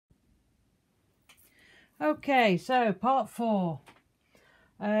Okay, so part 4.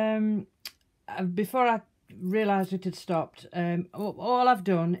 Before I realised it had stopped, all I've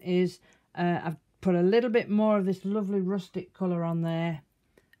done is I've put a little bit more of this lovely rustic colour on there.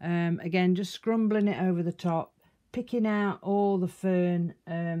 Again, just scrumbling it over the top, picking out all the fern,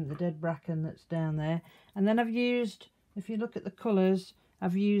 the dead bracken that's down there. And then I've used, if you look at the colours,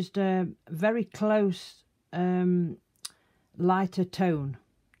 I've used a very close lighter tone.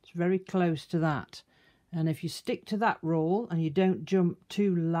 It's very close to that. And if you stick to that rule and you don't jump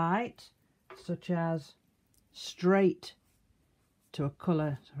too light, such as straight to a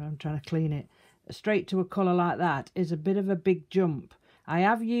colour, sorry, I'm trying to clean it, straight to a colour like that is a bit of a big jump. I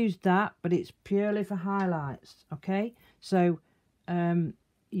have used that, but it's purely for highlights, okay? So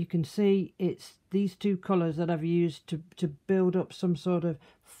you can see it's these two colours that I've used to build up some sort of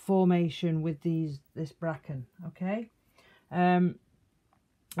formation with this bracken, okay?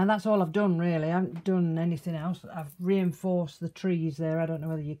 And that's all I've done, really. I haven't done anything else. I've reinforced the trees there. I don't know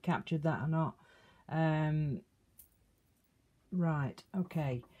whether you captured that or not. Right,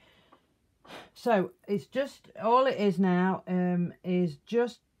 okay. So it's just, all it is now is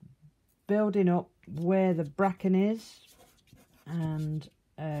just building up where the bracken is and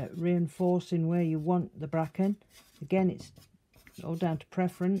reinforcing where you want the bracken. Again, it's all down to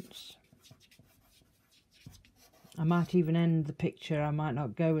preference. I might even end the picture. I might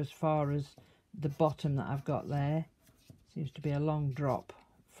not go as far as the bottom that I've got there. Seems to be a long drop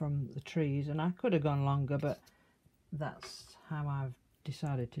from the trees, and I could have gone longer, but that's how I've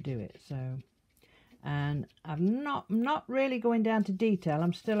decided to do it. So, and I'm not really going down to detail.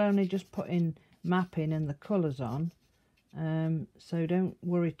 I'm still only just putting mapping and the colours on. So don't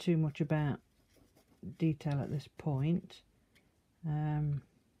worry too much about detail at this point.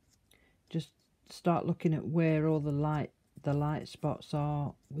 Just start looking at where all the light spots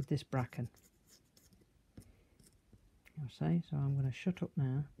are with this bracken. I'll say, so I'm going to shut up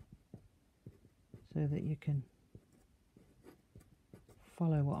now so that you can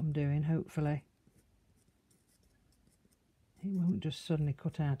follow what I'm doing. Hopefully it won't just suddenly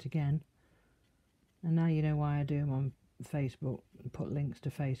cut out again. And now you know why I do them on Facebook and put links to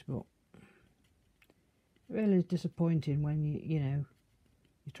Facebook. It really is disappointing when you know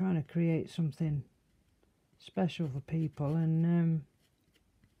you're trying to create something special for people and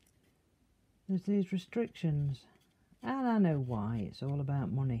there's these restrictions, and I know why. It's all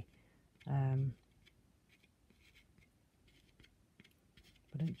about money, but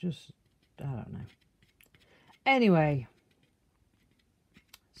it just, I don't know. Anyway,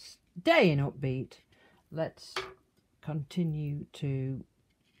 staying upbeat, let's continue to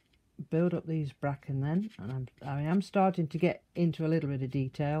build up these bracken then. And I am starting to get into a little bit of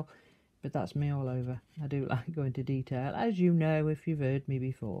detail, but that's me all over. I do like going into detail, as you know if you've heard me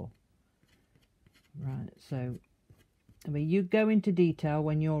before. Right, so I mean, you go into detail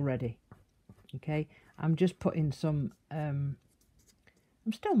when you're ready, okay? I'm just putting some I'm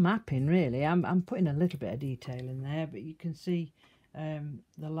still mapping, really. I'm putting a little bit of detail in there, but you can see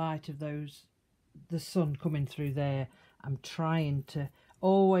the light of the sun coming through there. I'm trying to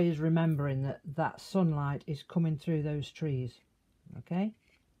always remembering that sunlight is coming through those trees, okay?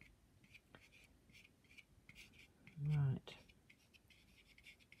 Right.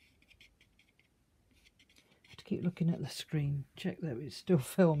 I have to keep looking at the screen, check that it's still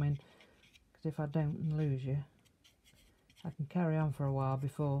filming, because if I don't lose you, I can carry on for a while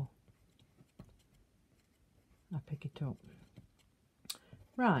before I pick it up.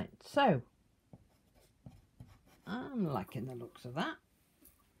 Right, so I'm liking the looks of that.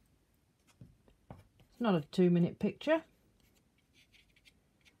 It's not a 2-minute picture,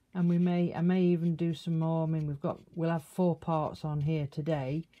 and I may even do some more. I mean, we'll have 4 parts on here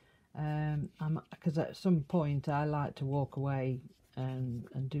today, because at some point I like to walk away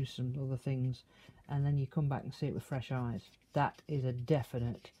and do some other things, and then you come back and see it with fresh eyes. That is a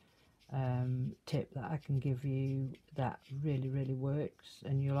definite tip that I can give you that really works,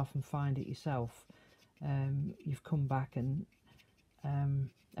 and you'll often find it yourself. You've come back and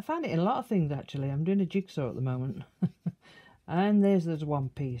I find it in a lot of things, actually. I'm doing a jigsaw at the moment and there's one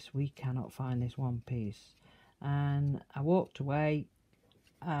piece. We cannot find this one piece, and I walked away,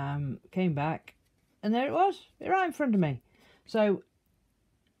 came back, and there it was, right in front of me. So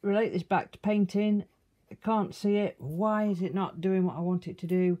relate this back to painting. I can't see it. Why is it not doing what I want it to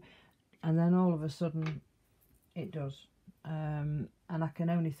do? And then all of a sudden it does, and I can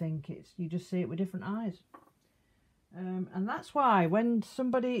only think you just see it with different eyes. And that's why when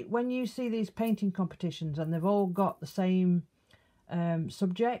you see these painting competitions and they've all got the same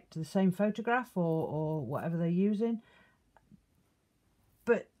subject, the same photograph or whatever they're using,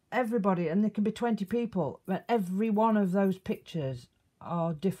 but everybody, and there can be 20 people, but every one of those pictures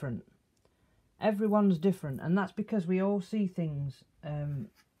are different. Everyone's different, and that's because we all see things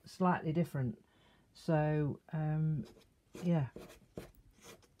slightly different. So yeah,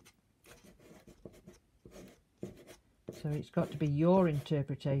 so it's got to be your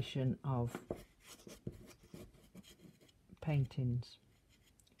interpretation of paintings,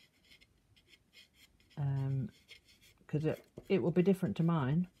 because it will be different to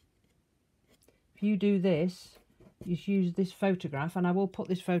mine. If you do this, you use this photograph, and I will put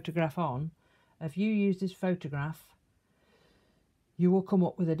this photograph on. If you use this photograph, you will come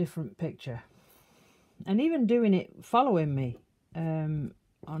up with a different picture. And even doing it, following me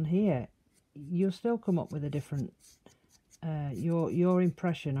on here, you'll still come up with a different, your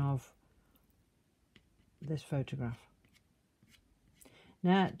impression of this photograph.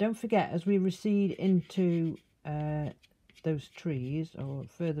 Now, don't forget, as we recede into those trees, or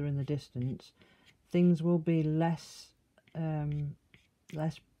further in the distance, things will be less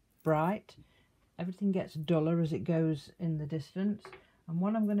bright. Everything gets duller as it goes in the distance. And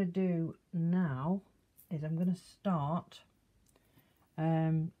what I'm going to do now is I'm going to start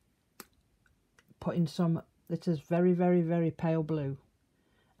putting some, this is very, very, very pale blue,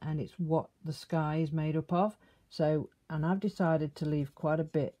 and it's what the sky is made up of. So, and I've decided to leave quite a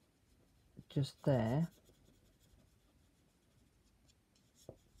bit just there.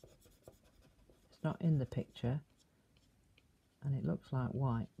 It's not in the picture, and it looks like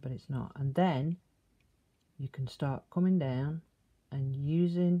white, but it's not. And then you can start coming down and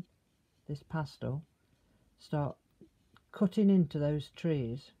using this pastel, start cutting into those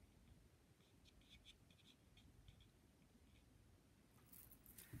trees.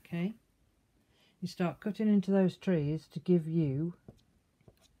 Okay, you start cutting into those trees to give you